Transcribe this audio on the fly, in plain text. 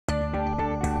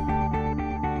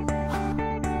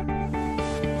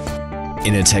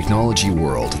In a technology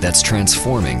world that's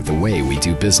transforming the way we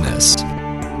do business.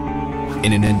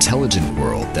 In an intelligent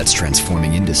world that's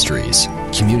transforming industries,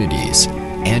 communities,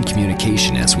 and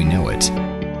communication as we know it.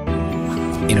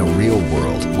 In a real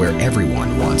world where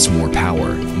everyone wants more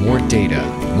power, more data,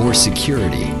 more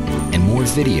security, and more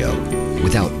video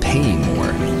without paying more.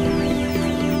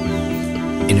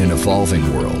 In an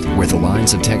evolving world where the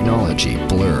lines of technology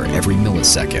blur every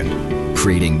millisecond,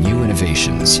 creating new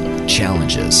innovations,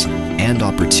 challenges, and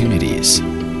opportunities.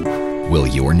 Will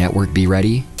your network be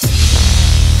ready?